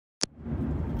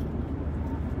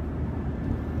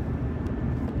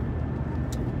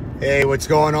Hey, what's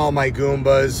going on, my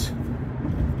Goombas?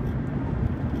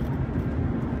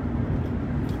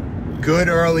 Good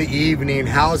early evening.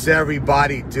 How's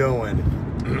everybody doing?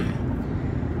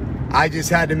 I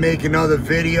just had to make another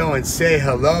video and say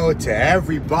hello to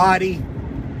everybody,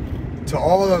 to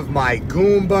all of my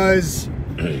Goombas,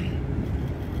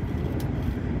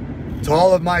 to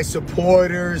all of my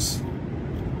supporters,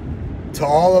 to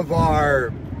all of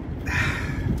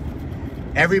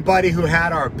everybody who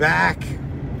had our back,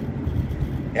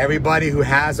 everybody who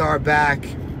has our back.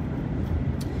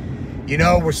 You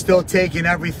know, we're still taking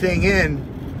everything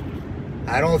in.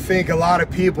 I don't think a lot of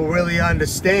people really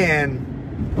understand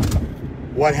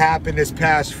what happened this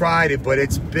past Friday, but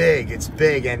it's big. It's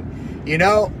big. And, you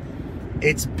know,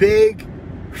 it's big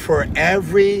for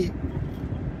every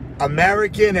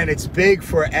American, and it's big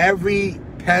for every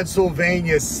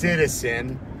Pennsylvania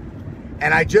citizen.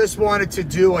 And I just wanted to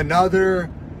do another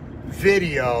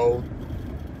video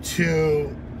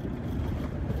to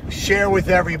share with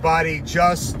everybody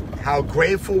just how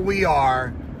grateful we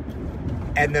are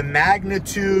and the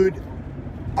magnitude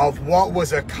of what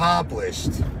was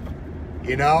accomplished,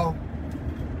 you know,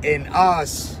 in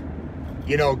us,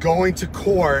 you know, going to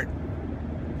court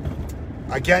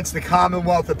against the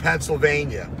Commonwealth of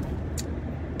Pennsylvania.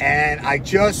 And I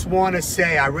just want to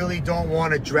say, I really don't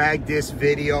want to drag this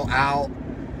video out.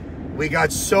 We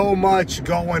got so much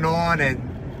going on and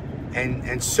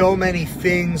so many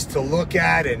things to look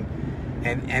at and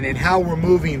in how we're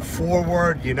moving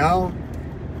forward, you know.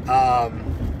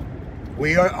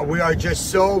 We are just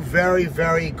so very,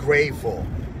 very grateful.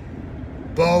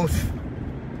 Both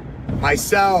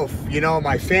myself, you know,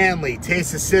 my family,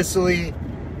 Taste of Sicily,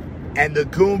 and the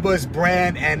Gumbas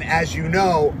brand, and as you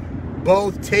know,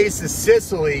 both Taste of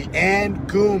Sicily and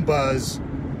Gumbas,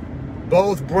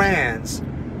 both brands,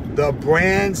 the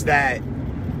brands that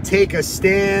take a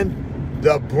stand,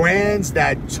 the brands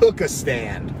that took a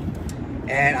stand.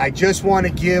 And I just want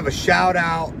to give a shout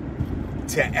out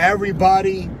to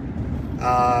everybody.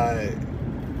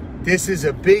 This is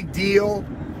a big deal,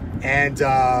 and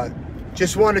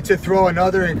just wanted to throw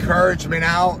another encouragement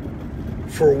out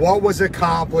for what was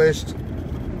accomplished.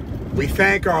 We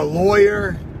thank our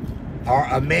lawyer, our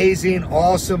amazing,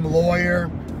 awesome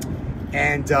lawyer.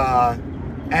 And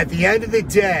at the end of the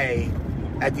day,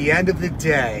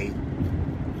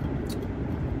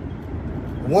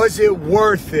 was it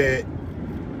worth it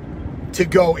to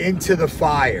go into the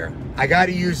fire? I got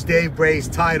to use Dave Bray's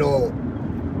title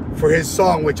for his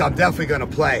song, which I'm definitely going to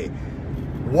play.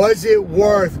 Was it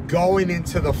worth going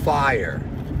into the fire?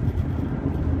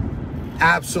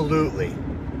 Absolutely.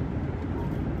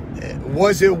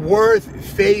 Was it worth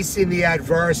facing the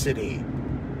adversity?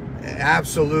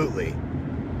 Absolutely.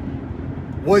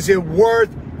 Was it worth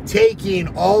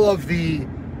taking all of the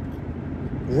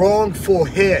wrongful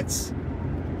hits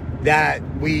that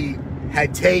we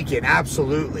had taken?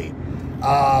 Absolutely.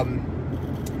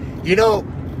 You know,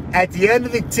 at the end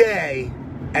of the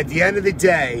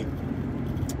day,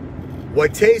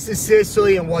 what Taste of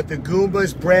Sicily and what the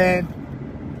Gumbas brand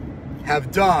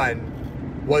have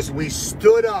done was we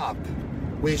stood up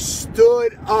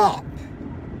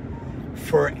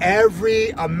for every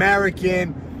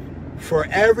American, for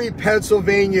every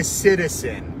Pennsylvania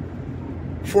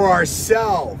citizen, for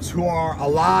ourselves who are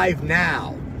alive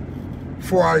now,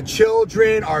 for our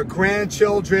children, our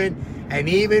grandchildren, and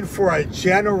even for a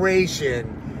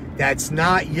generation that's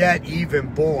not yet even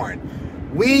born.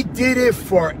 We did it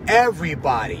for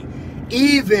everybody,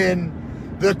 even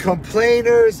the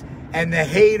complainers and the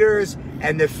haters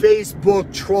and the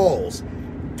Facebook trolls.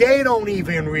 They don't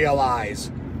even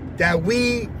realize that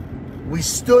we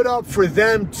stood up for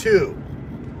them too.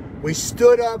 We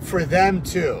stood up for them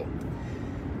too.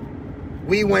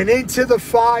 We went into the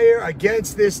fire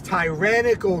against this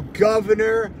tyrannical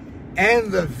governor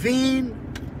and Levine.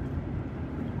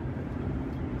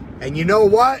 And you know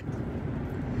what?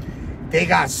 They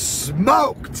got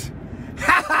smoked.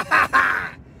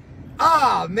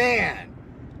 Oh, man.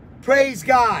 Praise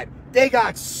God. They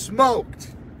got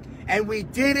smoked. And we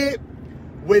did it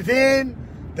within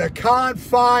the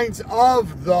confines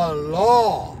of the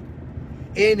law,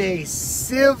 in a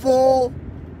civil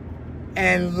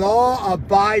and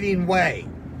law-abiding way.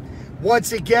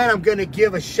 Once again, I'm going to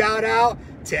give a shout out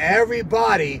to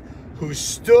everybody who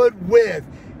stood with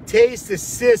Taste of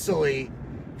Sicily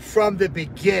from the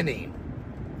beginning.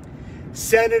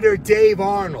 Senator Dave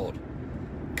Arnold,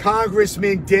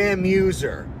 Congressman Dan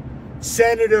Muser,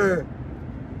 Senator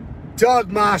Doug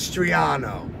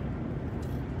Mastriano,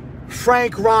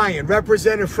 Frank Ryan,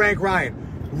 Representative Frank Ryan,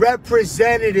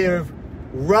 Representative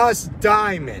Russ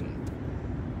Diamond,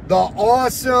 the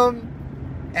awesome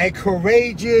and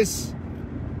courageous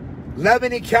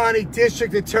Lebanon County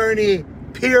District Attorney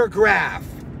Pierre Graff.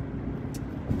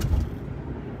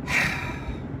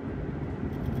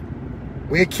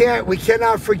 We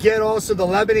cannot forget also the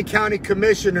Lebanon County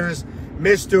Commissioners,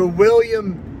 Mr.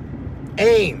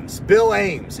 Bill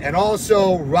Ames, and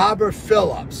also Robert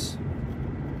Phillips.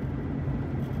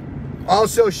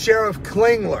 Also Sheriff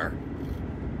Klingler,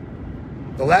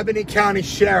 the Lebanon County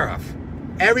Sheriff.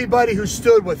 Everybody who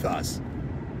stood with us.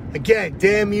 Again,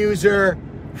 Dan Muser,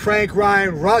 Frank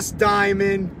Ryan, Russ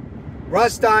Diamond,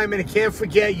 I can't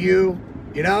forget you,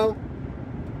 you know?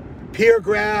 Pierre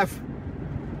Graff,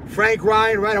 Frank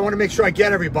Ryan, right? I want to make sure I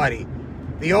get everybody.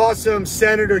 The awesome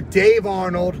Senator Dave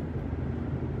Arnold,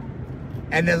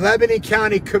 and the Lebanon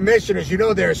County Commissioners. You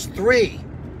know there's 3,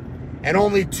 and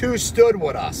only 2 stood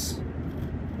with us,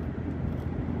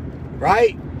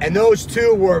 right? And those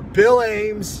 2 were Bill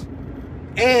Ames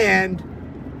and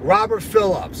Robert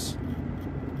Phillips.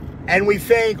 And we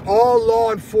thank all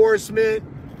law enforcement,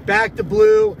 Back to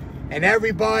Blue, and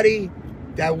everybody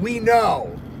that we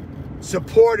know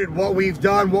supported what we've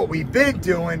done, what we've been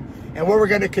doing, and what we're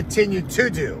going to continue to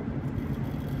do.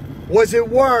 Was it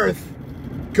worth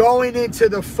going into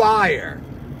the fire?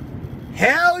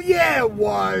 Hell yeah, it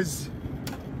was.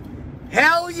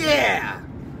 Hell yeah.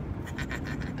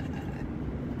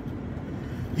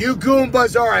 You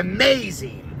Goombas are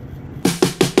amazing.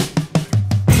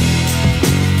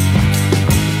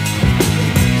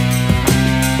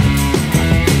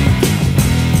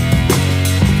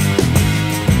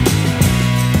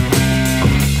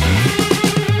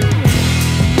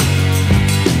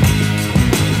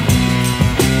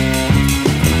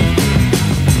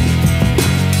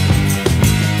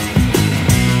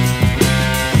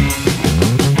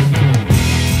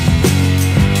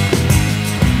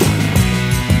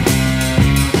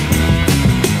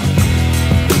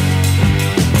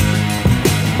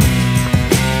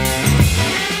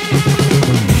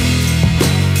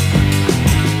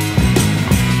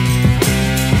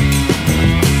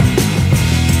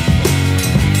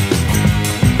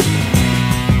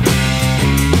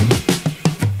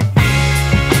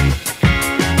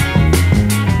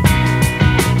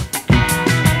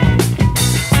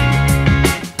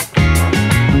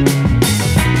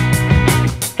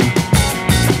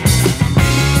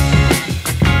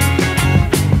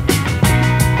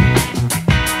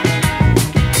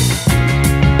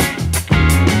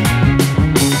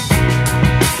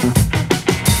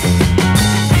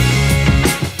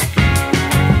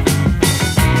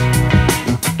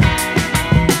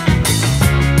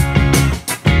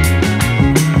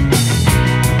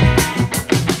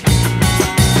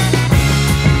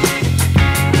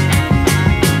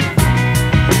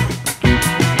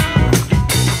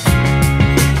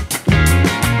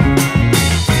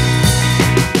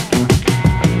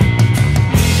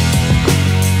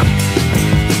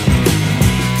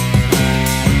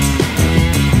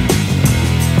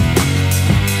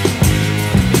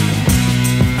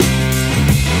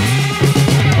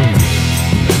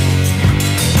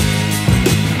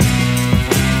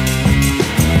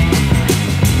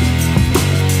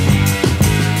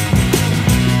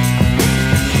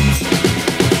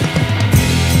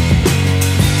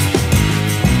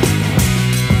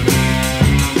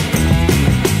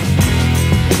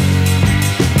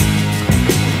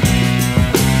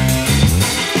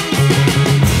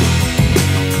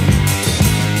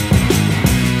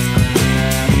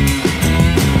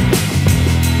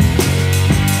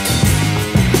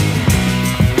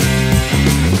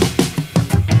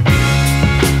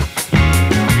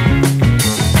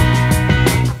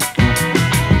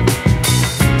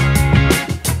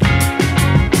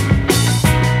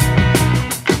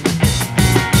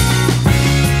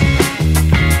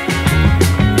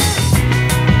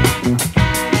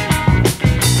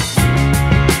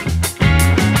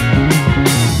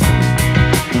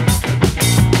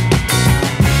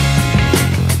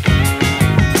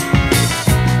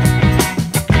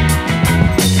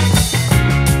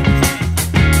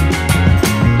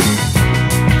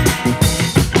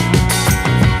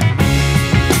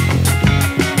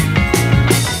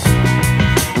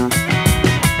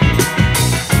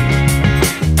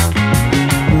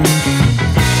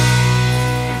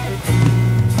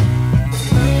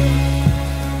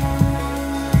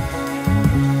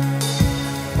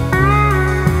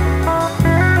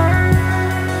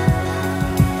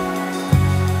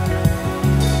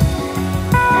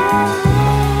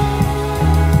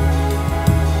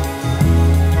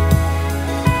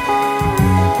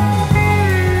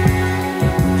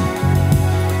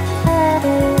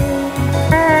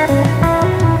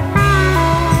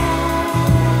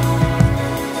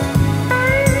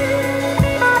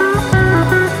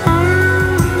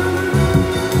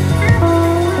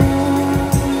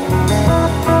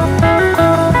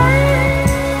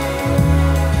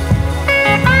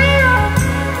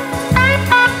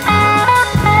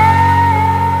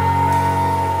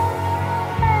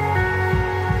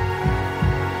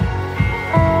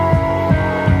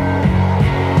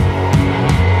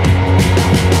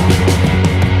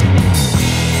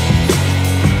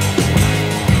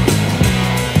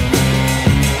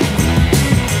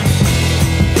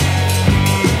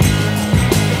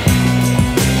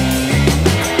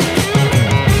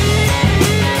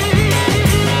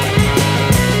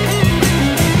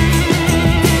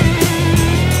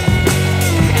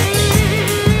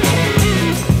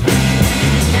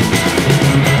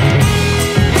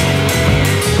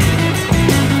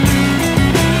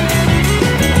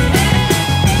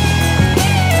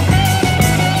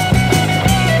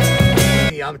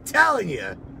 I'm telling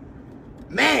you.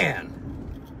 Man.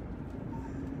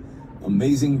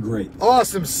 Amazing Grace.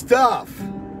 Awesome stuff.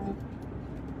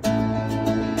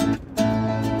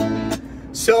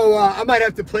 So I might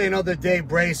have to play another Dave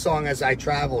Bray song as I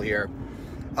travel here.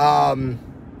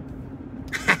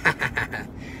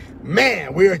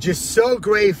 Man, we are just so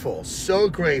grateful, so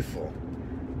grateful,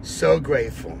 so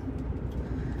grateful.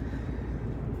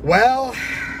 Well,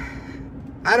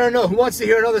 I don't know. Who wants to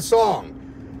hear another song?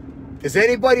 Does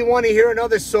anybody want to hear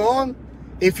another song?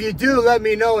 If you do, let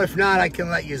me know. If not, I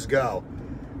can let yous go.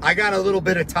 I got a little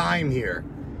bit of time here,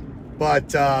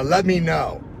 but let me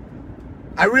know.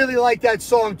 I really like that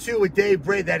song too with Dave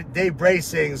Bray, that Dave Bray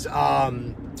sings,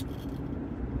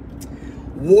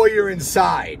 Warrior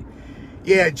Inside.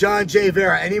 Yeah, John J.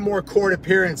 Vera. Any more court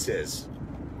appearances?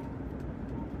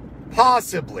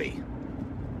 Possibly.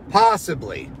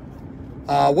 Possibly.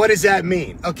 What does that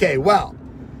mean? Okay, well,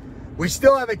 we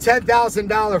still have a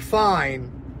 $10,000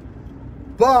 fine,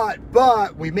 but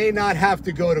we may not have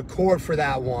to go to court for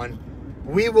that one.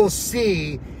 We will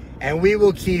see, and we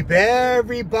will keep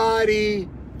everybody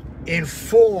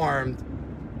informed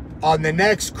on the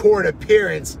next court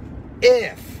appearance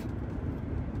if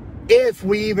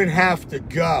we even have to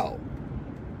go.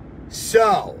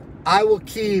 So I will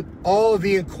keep all of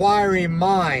the inquiring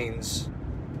minds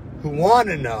who want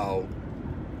to know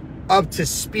up to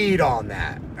speed on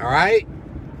that. All right.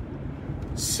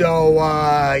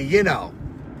 So, you know,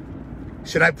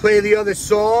 should I play the other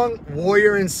song,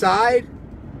 Warrior Inside?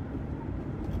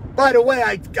 By the way,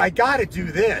 I got to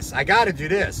do this. I got to do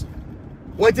this.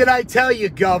 What did I tell you,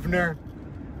 Governor?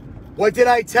 What did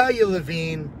I tell you,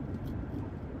 Levine?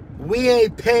 We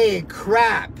ain't paying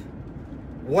crap.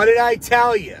 What did I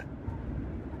tell you?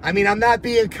 I mean, I'm not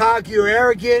being cocky or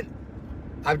arrogant.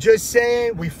 I'm just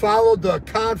saying we followed the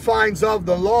confines of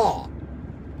the law.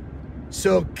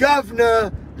 So,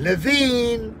 Governor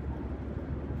Levine,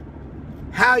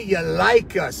 how you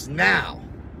like us now?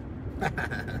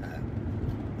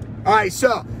 All right,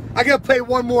 so I got to play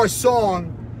one more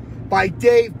song by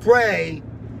Dave Bray.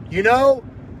 You know,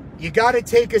 you got to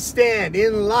take a stand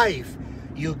in life.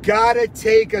 You got to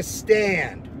take a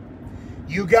stand.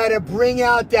 You got to bring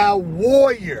out that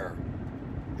warrior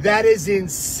that is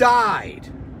inside,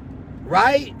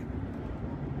 right?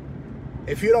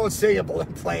 If you don't sing it, but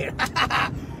I'm playing.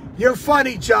 You're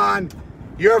funny, John.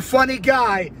 You're a funny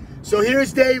guy. So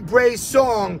here's Dave Bray's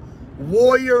song,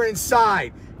 Warrior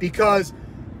Inside, because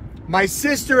my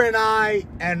sister and I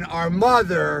and our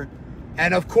mother,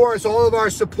 and of course all of our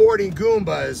supporting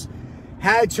Gumbas,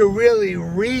 had to really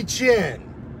reach in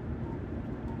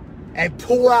and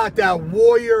pull out that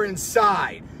warrior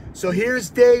inside. So here's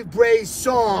Dave Bray's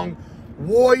song,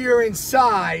 Warrior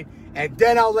Inside, and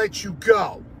then I'll let you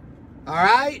go. All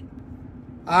right?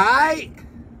 All right?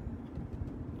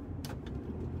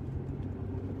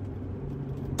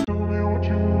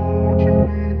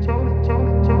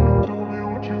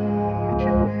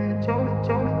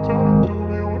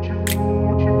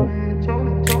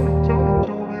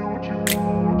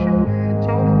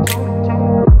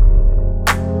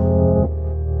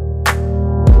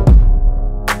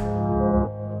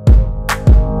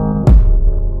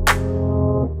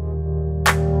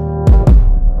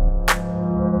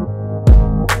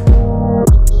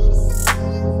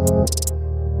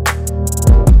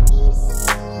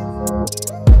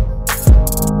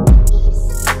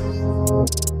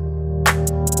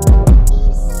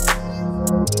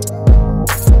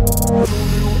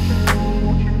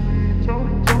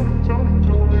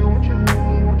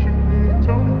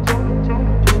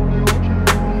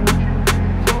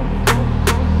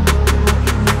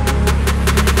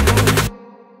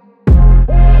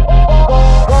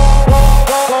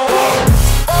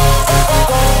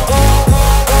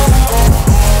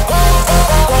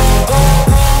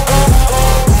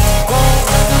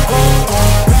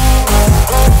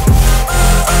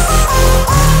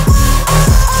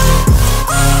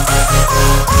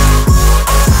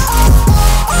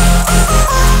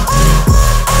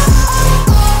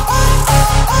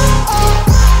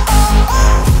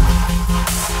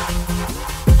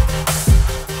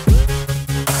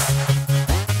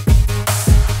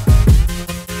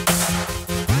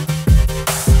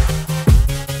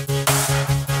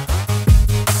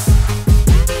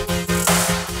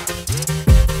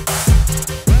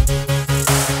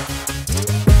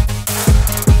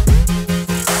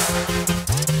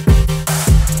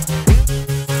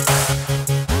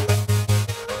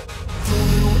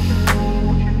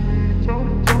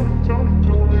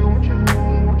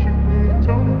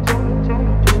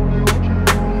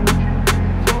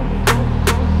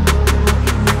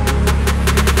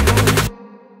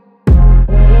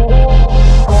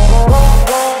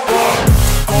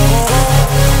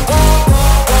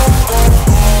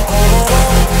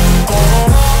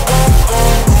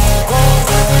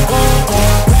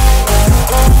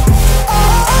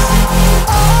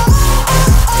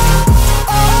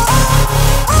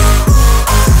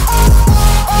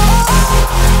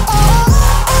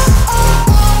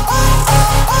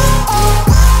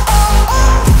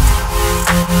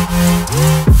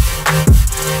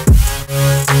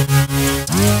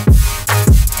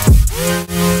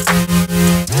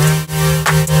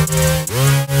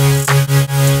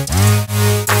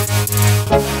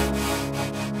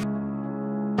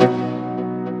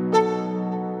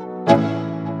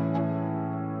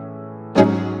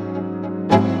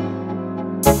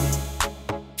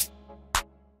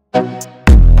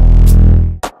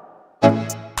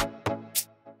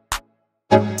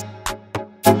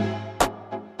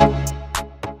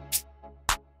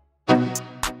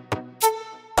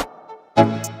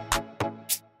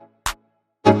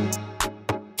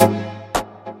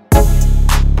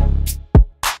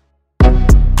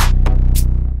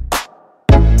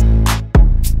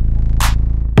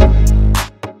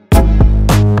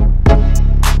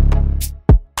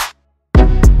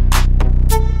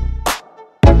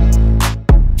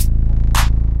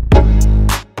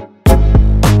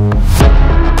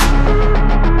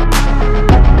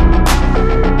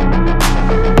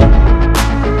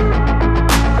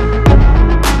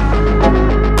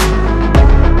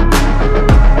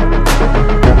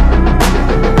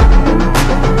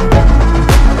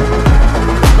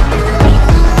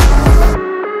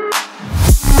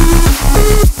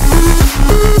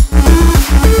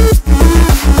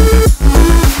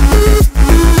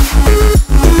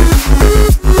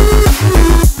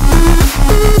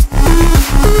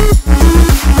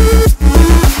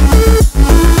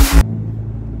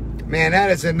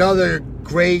 another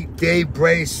great Dave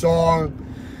Bray song.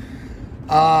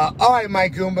 All right, my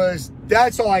Goombas,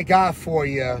 that's all I got for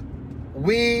you.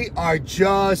 We are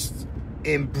just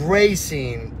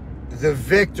embracing the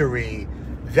victory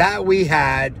that we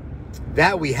had,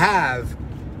 that we have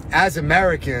as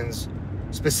Americans,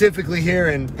 specifically here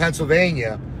in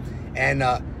Pennsylvania. And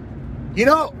you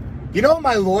know what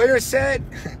my lawyer said?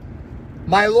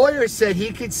 My lawyer said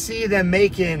he could see them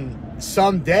making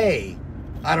someday,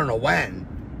 I don't know when,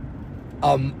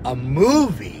 a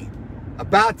movie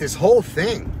about this whole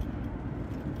thing.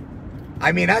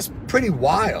 I mean, that's pretty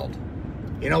wild.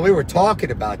 You know, we were talking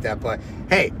about that, but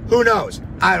hey, who knows?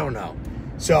 I don't know.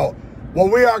 So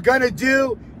what we are going to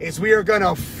do is we are going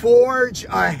to forge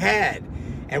ahead,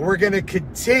 and we're going to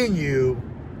continue.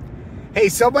 Hey,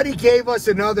 somebody gave us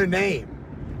another name.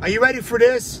 Are you ready for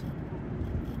this?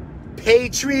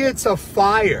 Patriots of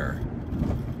Fire.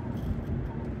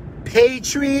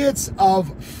 Patriots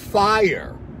of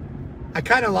Fire. I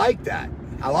kind of like that.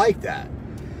 I like that.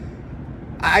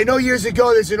 I know years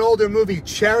ago there's an older movie,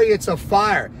 Chariots of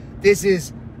Fire. This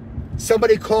is,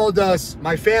 somebody called us,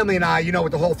 my family and I, you know,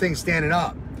 with the whole thing standing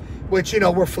up. Which, you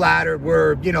know, we're flattered,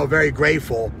 we're, you know, very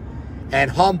grateful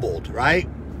and humbled, right?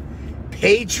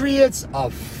 Patriots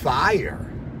of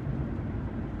Fire.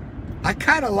 I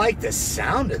kind of like the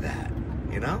sound of that,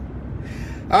 you know?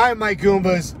 All right, my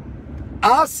Goombas,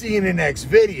 I'll see you in the next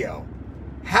video.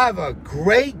 Have a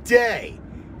great day.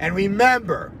 And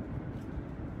remember,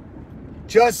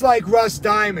 just like Russ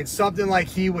Diamond, something like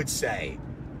he would say,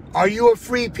 are you a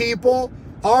free people?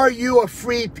 Are you a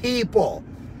free people?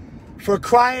 For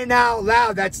crying out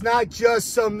loud, that's not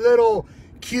just some little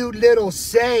cute little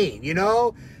saying, you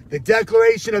know? The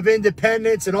Declaration of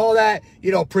Independence and all that,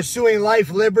 you know, pursuing life,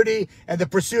 liberty, and the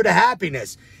pursuit of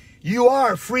happiness. You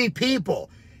are free people.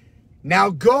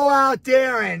 Now go out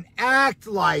there and act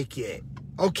like it.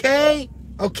 Okay?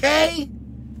 Okay?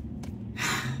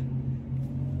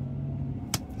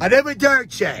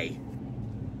 Arrivederci.